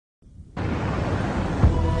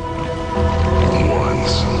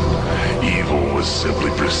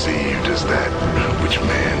simply perceived as that which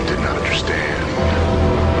man did not understand.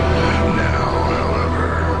 Now, however,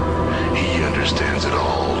 he understands it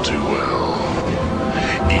all too well.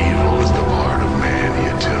 Evil is the part of man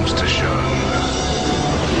he attempts to shun.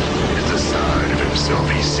 It is the side of himself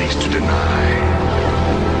he seeks to deny.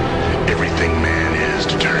 Everything man is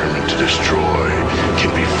determined to destroy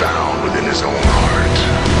can be found within his own heart.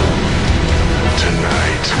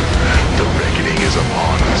 Tonight, the reckoning is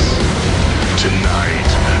upon us.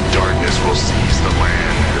 Tonight, darkness will seize the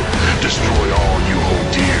land, destroy all you hold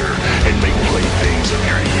dear, and make playthings of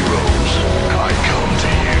your heroes. I come to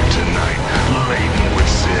you tonight, laden with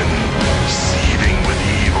sin, seething with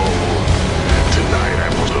evil. Tonight I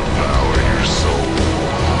will devour your soul,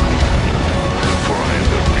 for I am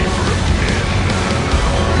the reaper of men,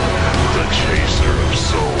 the chaser of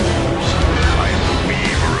souls. I am the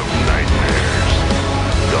weaver of nightmares,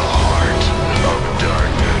 the heart of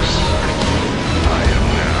darkness. I am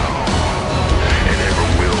now, and ever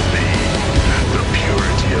will be, the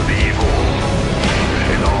purity of evil,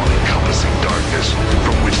 an all-encompassing darkness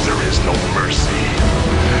from which there is no mercy,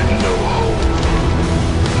 no hope,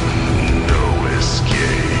 no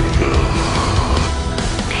escape.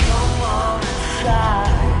 Come on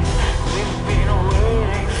inside, we've been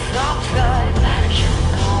waiting some time. You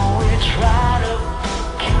know we try to be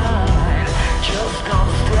kind, just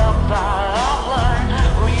gonna step out of line.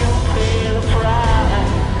 Will you pay the price?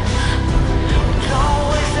 Don't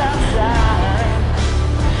waste our time,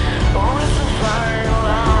 only to find your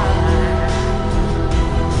line.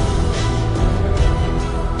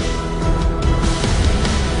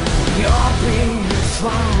 You're being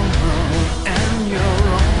followed, and your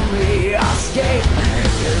only escape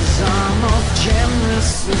is arm of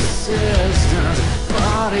generous assistance,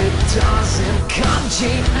 but it doesn't come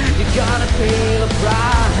cheap. You gotta pay the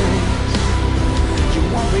price. You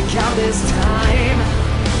won't break out this time.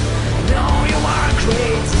 No, you are a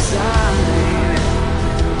great design.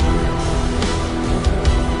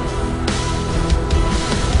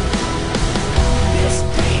 This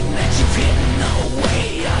pain that you've hidden away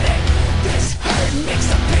on it, this hurt makes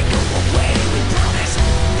the pain go away, we promise.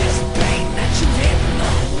 This pain that you've hidden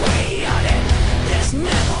away on it, this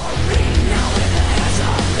memory now in the hands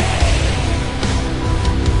of me.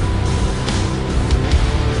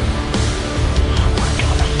 We're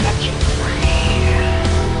gonna set you free.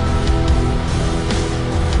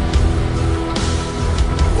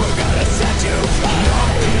 We're gonna set you free. Your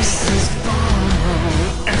peace is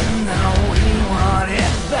borrowed, and now we want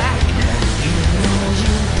it back. You know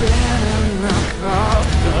you better not call,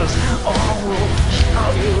 'cause all will show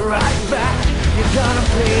you right back. You gotta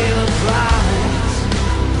pay the price,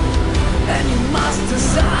 and you must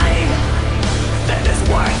decide that it's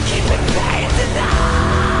worth keeping paying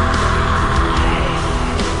tonight.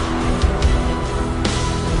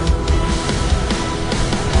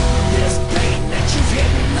 This pain that you've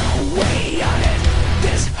hidden away on it,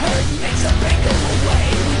 this hurt makes the pain go away,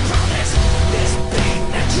 we promise. This pain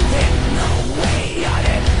that you've hidden away on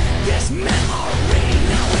it, this memory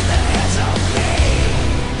now in the hands of me.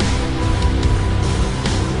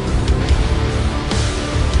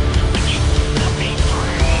 Let me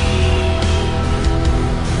free.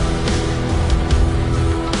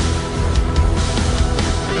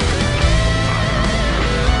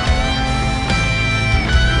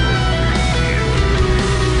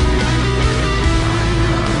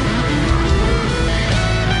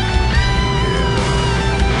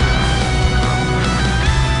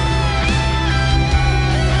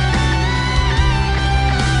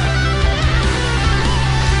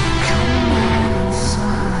 Come on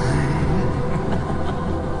inside.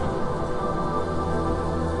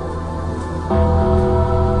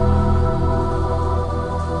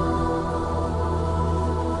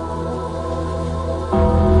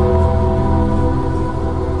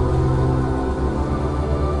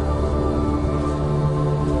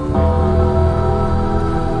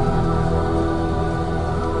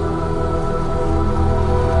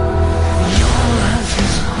 Your life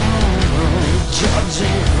is hollow,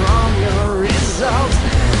 judging from your results.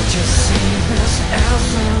 Just see this as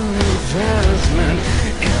an investment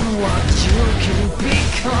in what you can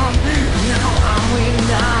become. Now are we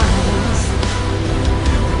nice?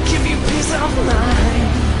 Give you peace of mind,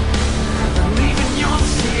 leaving your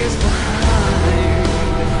fears behind.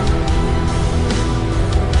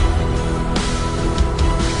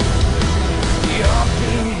 You're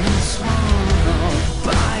being swallowed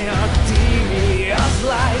by a devious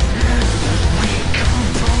life. We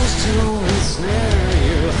compose to ensnare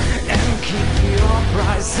you and keep your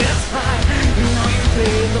prices high. You know you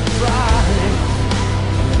pay the price.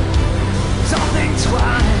 Don't think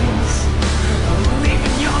twice.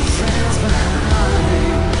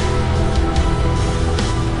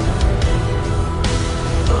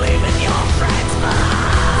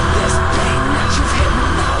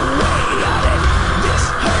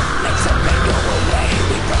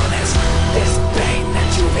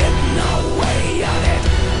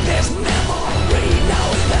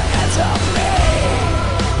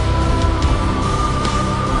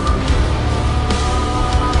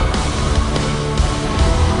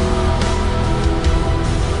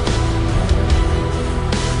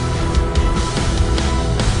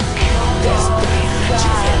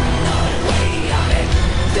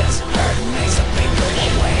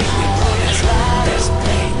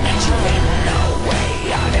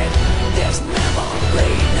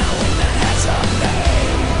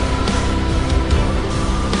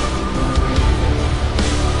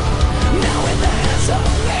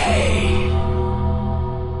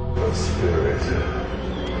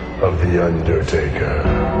 of the Undertaker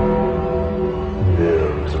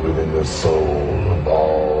lives within the soul of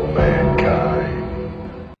all mankind.